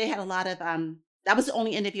because they had a lot of that was the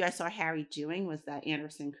only interview I saw Harry doing, was that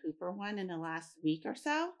Anderson Cooper one in the last week or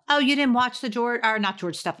so. Oh, you didn't watch the not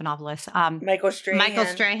George Stephanopoulos. Michael Strahan. Michael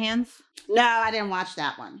Strahan's? No, I didn't watch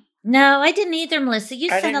that one. No, I didn't either, Melissa. You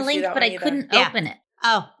I sent a didn't see link, that but one I either. couldn't Yeah. open it.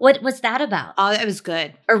 Oh, What was that about? it was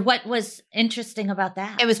good. Or what was interesting about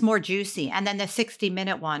that? It was more juicy. And then the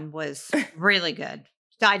 60-minute one was really good.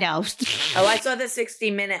 I know. Oh, I saw the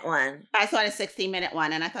 60-minute one. I saw the 60-minute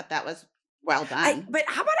one, and I thought that was well done. But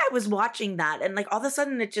how about I was watching that and like all of a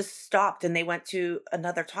sudden it just stopped and they went to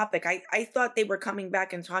another topic. I thought they were coming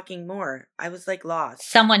back and talking more. I was like lost.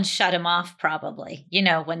 Someone shut him off, probably.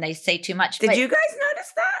 When they say too much. Did but you guys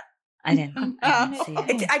notice that? I didn't. I didn't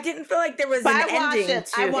see it. I didn't feel like there was But an I watched ending it.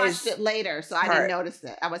 to I watched his it later, so I part. didn't notice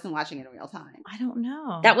it. I wasn't watching it in real time. I don't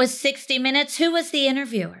know. That was 60 Minutes. Who was the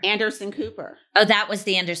interviewer? Anderson Cooper. Oh, that was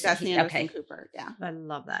the Anderson. That's the Anderson Okay. Cooper. Yeah. I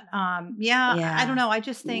love that. Yeah, Yeah. I don't know. I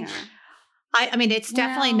just think, Yeah. I mean, it's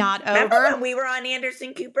definitely Well, not Remember over. when we were on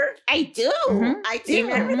Anderson Cooper? I do. Mhm. I Do you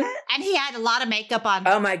do. remember Mhm. that? And he had a lot of makeup on.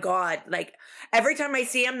 Oh my God. Like every time I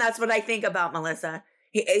see him, that's what I think about Melissa.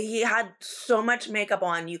 He had so much makeup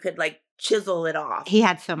on, you could like chisel it off. He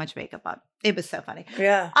had so much makeup on. It was so funny.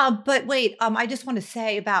 Yeah. But wait, I just want to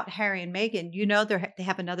say about Harry and Meghan. They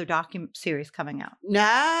have another series coming out.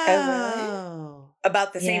 No.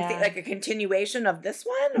 About the same thing, Yeah. like a continuation of this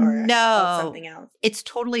one or No. of something else? It's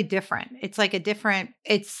totally different. It's like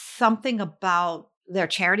it's something about their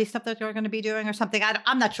charity stuff that they're going to be doing or something.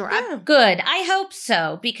 I'm not sure. Yeah. Good. I hope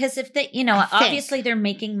so. Because if they, I think. obviously they're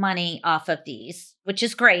making money off of these, which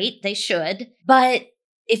is great. They should. But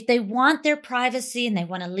if they want their privacy and they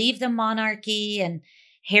want to leave the monarchy and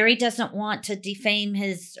Harry doesn't want to defame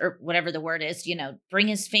his, or whatever the word is, bring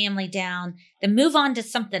his family down, then move on to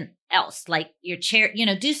something else, like your chair,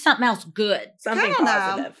 do something else good. Something I don't know.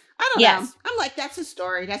 positive. I don't Yes. know. I'm like, that's his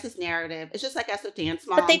story. That's his narrative. It's just like us with Dance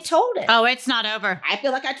Moms. But they told it. Oh, it's not over. I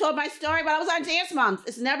feel like I told my story, but I was on Dance Moms.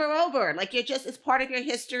 It's never over. Like it's part of your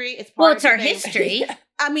history. It's part Well, of it's your our thing. history.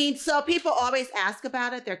 I mean, so people always ask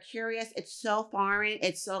about it. They're curious. It's so foreign.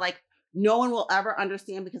 It's so like no one will ever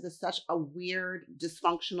understand because it's such a weird,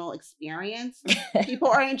 dysfunctional experience. People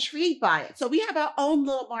are intrigued by it. So we have our own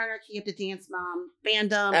little monarchy of the Dance Mom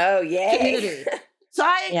fandom Oh, yay. community. So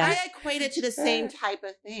I Yeah. equate it to the same type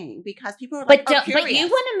of thing because people are But like, don't, curious. but you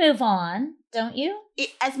want to move on, don't you?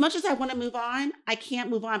 As much as I want to move on, I can't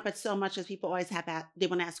move on. But so much as people always they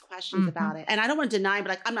want to ask questions Mhm. about it, and I don't want to deny. But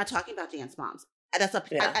like, I'm not talking about Dance Moms. That's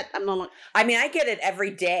up. Yeah. I'm no longer I mean, I get it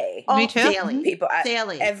every day. Me too. daily, People,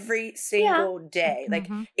 daily. every single day. Like,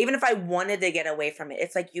 Mhm. even if I wanted to get away from it,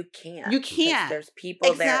 it's like you can't. You because can't. There's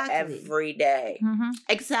people Exactly. there every day. Mhm.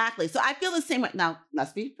 Exactly. So I feel the same way. Now,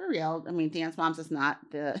 let's be for real. I mean, Dance Moms is not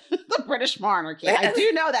the the British monarchy. I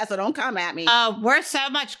do know that, so don't come at me. We're so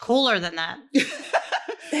much cooler than that.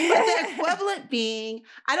 But the equivalent being,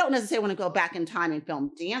 I don't necessarily want to go back in time and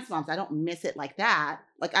film Dance Moms. I don't miss it like that.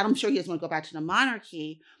 Like, I'm sure he doesn't want to go back to the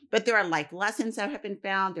monarchy, but there are life lessons that have been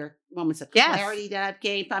found. There are moments of Yes. clarity that I've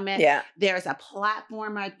gained from it. Yeah. There's a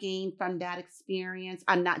platform I've gained from that experience.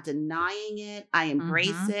 I'm not denying it. I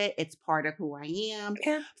embrace Mhm. it. It's part of who I am.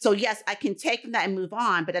 Yeah. So yes, I can take from that and move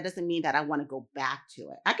on, but that doesn't mean that I want to go back to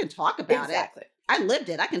it. I can talk about it. Exactly. I lived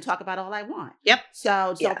it. I can talk about all I want. Yep.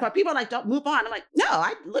 So Yeah. for people like, don't move on. I'm like, no,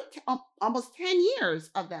 I lived almost 10 years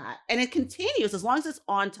of that. And it continues as long as it's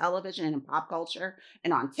on television and in pop culture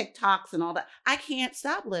and on TikToks and all that. I can't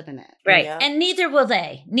stop living it. Right. Yeah. And neither will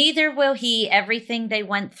they. Neither will he. Everything they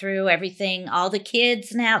went through, everything, all the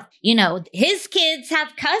kids now, his kids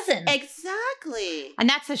have cousins. Exactly. And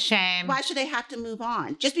that's a shame. Why should they have to move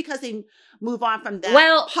on? Just because they move on from that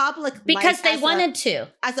Well, public because life they as a- wanted to.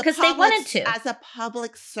 as a 'cause they public- wanted to. as a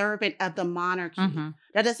public servant of the monarchy. Mhm.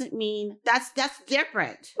 That doesn't mean that's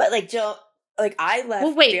different. But like Jill, like I left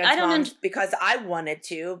Well, wait, Dance I don't Moms because I wanted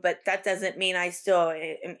to, but that doesn't mean I still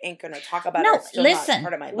ain't going to talk about it. No, It's still not listen,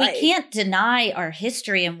 part of my we life. can't deny our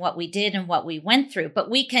history and what we did and what we went through, but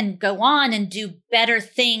we can go on and do better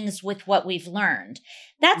things with what we've learned.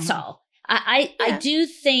 That's Mhm. all. I Yeah. do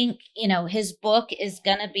think, his book is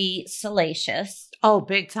going to be salacious. Oh,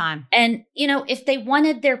 big time. And, if they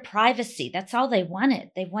wanted their privacy, that's all they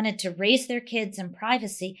wanted. They wanted to raise their kids in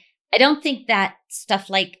privacy. I don't think that stuff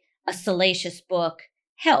like a salacious book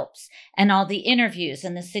helps, and all the interviews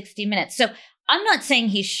and the 60 minutes. So I'm not saying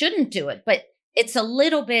he shouldn't do it, but it's a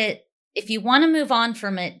little bit, if you want to move on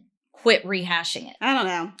from it, quit rehashing it, I don't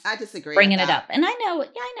know. I disagree. bringing with it that. up. And I know.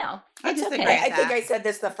 I It's disagree. okay. I think that. I said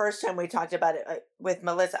this the first time we talked about it with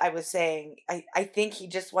Melissa. I was saying I think he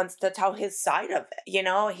just wants to tell his side of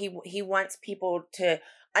it. He wants people to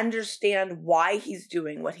understand why he's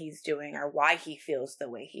doing what he's doing or why he feels the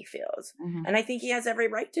way he feels. Mhm. And I think he has every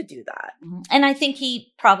right to do that. And I think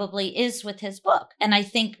he probably is with his book. And I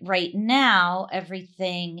think right now,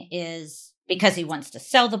 everything is because he wants to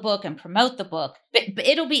sell the book and promote the book. But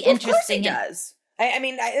it'll be Of course he interesting. does. I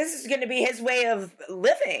mean, this is going to be his way of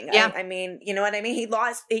living. Yeah. I mean, you know what I mean?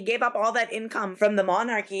 He gave up all that income from the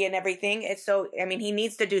monarchy and everything. So, I mean, he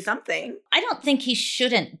needs to do something. I don't think he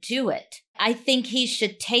shouldn't do it. I think he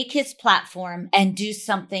should take his platform and do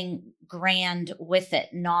something grand with it,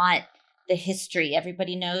 not the history.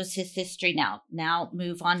 Everybody knows his history now. Now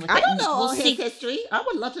move on with it. I don't and know all we'll his see. history. I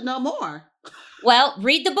would love to know more. Well,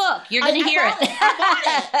 read the book. You're going to hear it.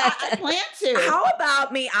 I plan to. How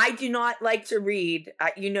about me? I do not like to read.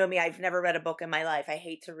 You know me. I've never read a book in my life. I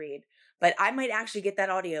hate to read. But I might actually get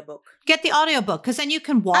that audiobook. Get the audiobook because then you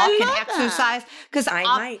can walk and love exercise. Because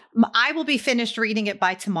I will be finished reading it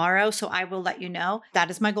by tomorrow, so I will let you know.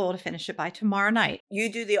 That is my goal, to finish it by tomorrow night.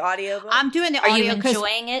 You do the audiobook? I'm doing the Are audio you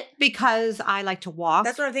enjoying it? because I like to walk.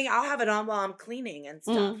 That's what I'm thinking. I'll have it on while I'm cleaning and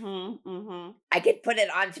stuff. I could put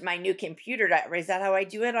it onto my new computer. Is that how I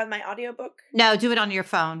do it on my audiobook? No, do it on your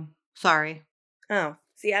phone. Sorry. Oh,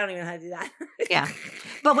 see, I don't even know how to do that. Yeah.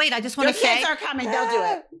 But wait, I just want Your to say kids are coming. They'll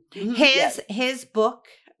do it. his book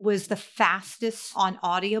was the fastest on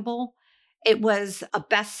Audible. It was a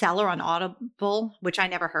bestseller on Audible, which I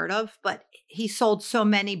never heard of, but he sold so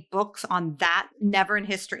many books on that, never in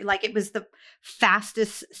history. Like, it was the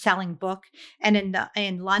fastest selling book. And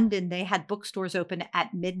in London, they had bookstores open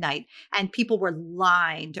at midnight and people were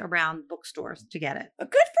lined around bookstores to get it. Good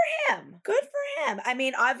for him. Good for him. I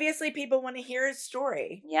mean, obviously people want to hear his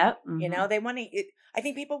story. Yep. You know, they want to, I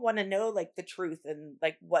think people want to know like the truth and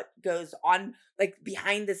like what goes on like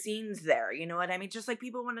behind the scenes there. You know what I mean? Just like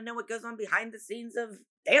people want to know what goes on behind the scenes of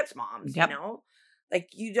Dance Moms, you know? Like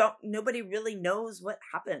nobody really knows what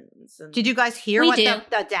happens. And Did you guys hear We what do.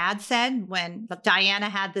 the dad said when Diana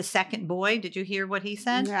had the second boy? Did you hear what he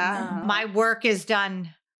said? Yeah. My work is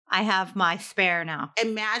done. I have my spare now.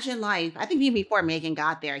 Imagine life. I think even before Megan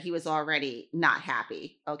got there, he was already not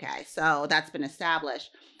happy. Okay. So that's been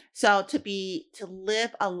established. So to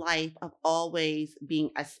live a life of always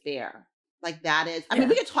being a spare, like that is, I mean,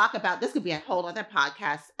 we could talk about, this could be a whole other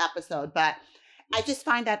podcast episode, but I just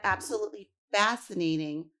find that absolutely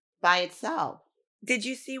fascinating by itself. Did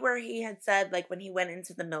you see where he had said, like, when he went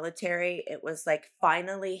into the military, it was like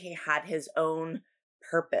finally he had his own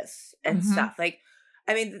purpose and stuff. Like,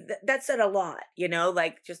 I mean, that said a lot, you know,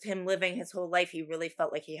 like just him living his whole life. He really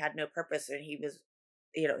felt like he had no purpose and he was,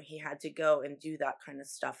 you know, he had to go and do that kind of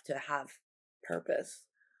stuff to have purpose.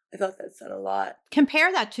 I thought that said a lot.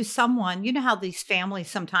 Compare that to someone, you know how these families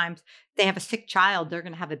sometimes, they have a sick child, they're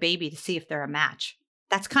going to have a baby to see if they're a match.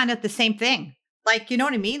 That's kind of the same thing. Like, you know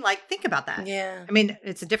what I mean? Like, think about that. Yeah. I mean,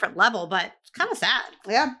 it's a different level, but it's kind of sad.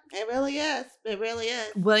 Yeah, it really is. It really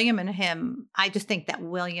is. William and him, I just think that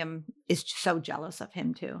William is so jealous of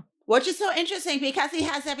him too. Which is so interesting because he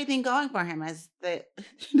has everything going for him as the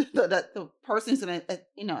person who's going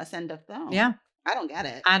to, ascend the throne. Yeah. I don't get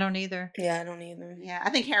it. I don't either. Yeah, I don't either. Yeah, I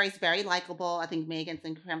think Harry's very likable. I think Meghan's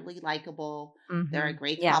incredibly likable. They're a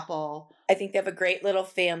great couple. I think they have a great little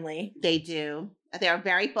family. They do. They're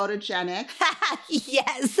very photogenic.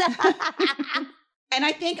 Yes. And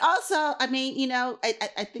I think also, I mean,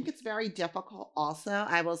 I think it's very difficult also,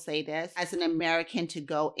 I will say this, as an American to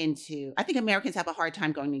go into, I think Americans have a hard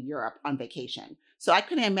time going to Europe on vacation. So I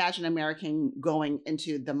couldn't imagine an American going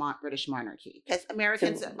into the British monarchy because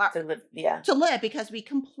Americans to live because we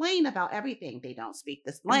complain about everything. They don't speak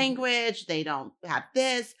this language. They don't have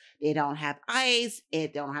this. They don't have ice. They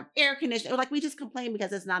don't have air conditioning. Like, we just complain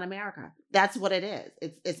because it's not America. That's what it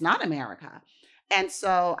is. It's not America. And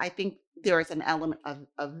so I think there is an element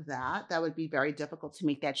of that would be very difficult to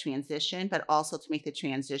make that transition, but also to make the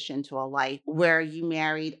transition to a life where you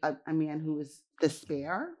married a man who is the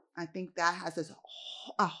spare. I think that has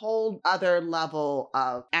a whole other level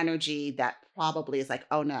of energy that probably is like,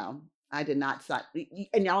 oh no, I did not start. And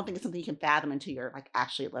I don't think it's something you can fathom until you're like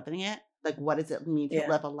actually living it. Like, what does it mean to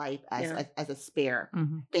live a life as a spare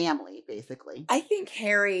family, basically? I think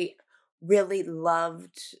Harry really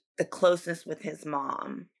loved the closeness with his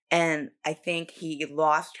mom. And I think he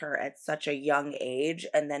lost her at such a young age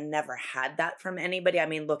and then never had that from anybody. I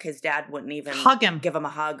mean, look, his dad wouldn't even hug him, give him a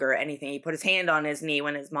hug or anything. He put his hand on his knee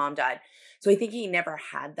when his mom died. So I think he never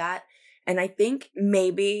had that. And I think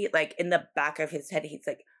maybe like in the back of his head, he's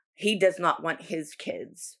like, he does not want his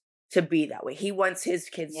kids to be that way. He wants his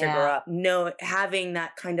kids to grow up having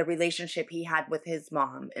that kind of relationship he had with his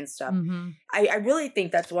mom and stuff. I really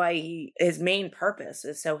think that's why his main purpose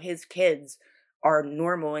is so his kids are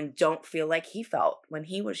normal and don't feel like he felt when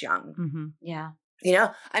he was young. Yeah. You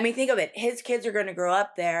know, I mean, think of it. His kids are going to grow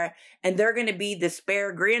up there and they're going to be the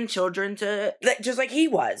spare grandchildren just like he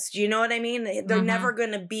was. Do you know what I mean? They're never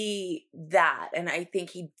going to be that. And I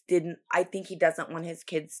think he doesn't want his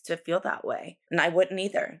kids to feel that way. And I wouldn't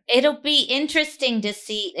either. It'll be interesting to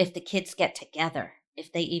see if the kids get together,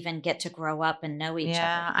 if they even get to grow up and know each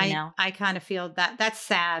other. You know? I kind of feel that. That's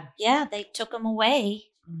sad. Yeah, they took him away.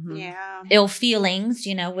 Yeah. Ill feelings,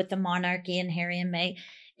 you know, with the monarchy and Harry and Meghan.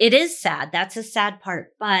 It is sad. That's a sad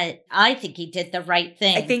part. But I think he did the right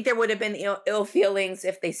thing. I think there would have been ill feelings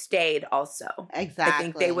if they stayed also. Exactly. I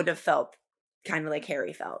think they would have felt kind of like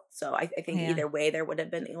Harry felt. So I think either way there would have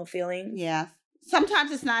been ill feelings. Yeah. Sometimes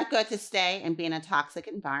it's not good to stay and be in a toxic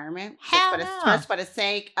environment. Hell Just for the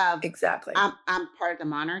sake of exactly. I'm part of the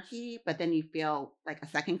monarchy, but then you feel like a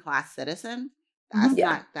second-class citizen.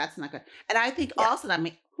 That's not good. And I think also that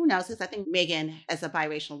who knows? Because I think Meghan, as a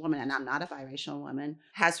biracial woman, and I'm not a biracial woman,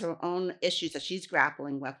 has her own issues that she's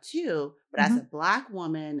grappling with too. But as a Black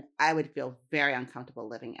woman, I would feel very uncomfortable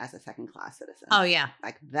living as a second-class citizen. Oh yeah,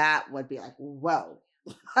 like that would be like, whoa,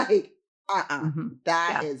 like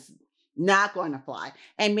that is not going to fly.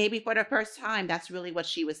 And maybe for the first time, that's really what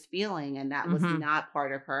she was feeling. And that was not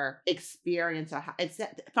part of her experience. It's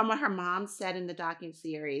from what her mom said in the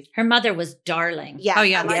docuseries. Her mother was darling. Yeah. Oh,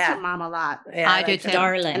 yeah. I liked her mom a lot. Yeah, I did too.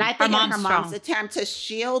 Darling. And I think her mom's strong. attempt to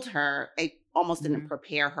shield her, it almost didn't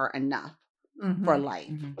prepare her enough for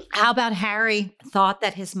life. How about Harry thought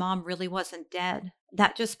that his mom really wasn't dead?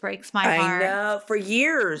 That just breaks my heart. I know. For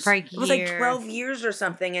years. It was like 12 years or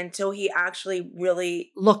something until he actually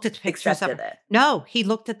really looked at pictures of it. No, he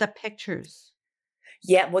looked at the pictures.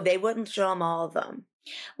 Yeah, well, they wouldn't show him all of them.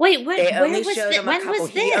 Wait, what? They Where only was showed him a when couple.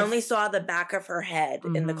 was this? He only saw the back of her head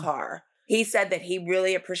in the car. He said that he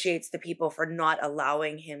really appreciates the people for not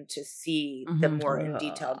allowing him to see the more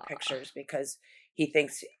detailed pictures because he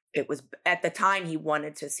thinks it was, at the time he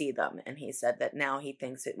wanted to see them. And he said that now he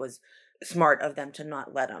thinks it was smart of them to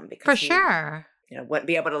not let him because he, you know, wouldn't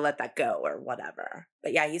be able to let that go or whatever.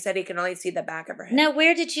 But yeah, he said he can only see the back of her head. Now,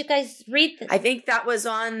 where did you guys read this? I think that was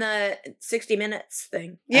on the 60 Minutes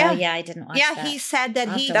thing. Yeah. Oh, yeah, I didn't watch that. Yeah, he said that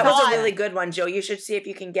that was a really good one, Joe. You should see if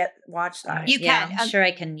you can watch that. You can. I'm sure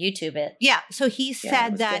I can YouTube it. Yeah, so he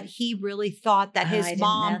said that he really thought that his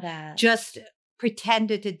mom just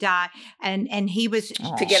pretended to die and he was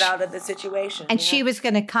to get out of the situation, and she was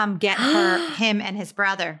going to come get him and his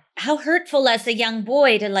brother. How hurtful as a young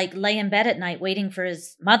boy to like lay in bed at night waiting for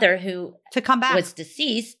his mother who to come back, was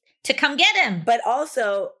deceased, to come get him. But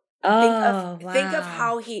also think of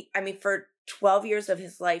how for 12 years of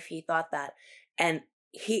his life he thought that, and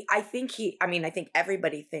I think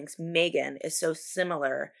everybody thinks Meghan is so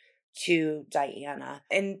similar to Diana,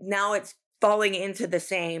 and now it's falling into the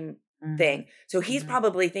same thing. So he's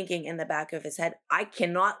probably thinking in the back of his head, I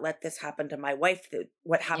cannot let this happen to my wife.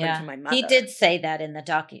 What happened to my mother? He did say that in the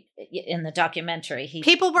documentary.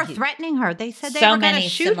 People were threatening her. They said they were going to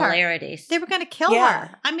shoot her. They were going to kill her.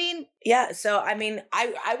 I mean, yeah. So I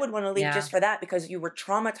would want to leave just for that, because you were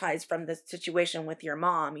traumatized from this situation with your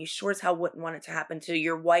mom. You sure as hell wouldn't want it to happen to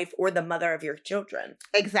your wife or the mother of your children.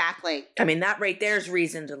 Exactly. I mean, that right there is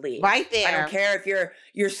reason to leave. Right there. I don't care if you're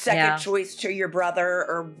your second choice to your brother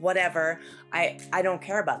or whatever. I don't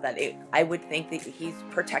care about that. I would think that he's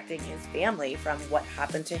protecting his family from what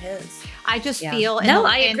happened to his. I just feel...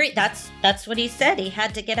 I agree. That's what he said. He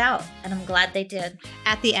had to get out, and I'm glad they did.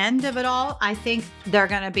 At the end of it all, I think they're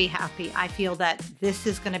going to be happy. I feel that this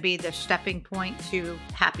is going to be the stepping point to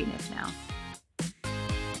happiness now.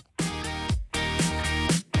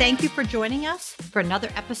 Thank you for joining us for another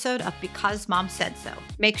episode of Because Mom Said So.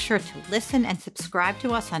 Make sure to listen and subscribe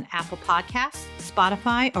to us on Apple Podcasts,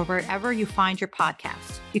 Spotify, or wherever you find your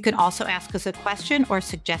podcasts. You can also ask us a question or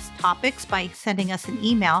suggest topics by sending us an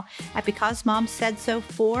email at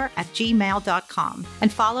becausemomsaidso4@gmail.com,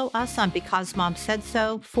 and follow us on Because Mom Said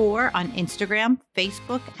So 4 on Instagram,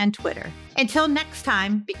 Facebook, and Twitter. Until next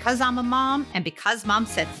time, because I'm a mom and because Mom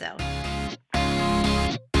said so.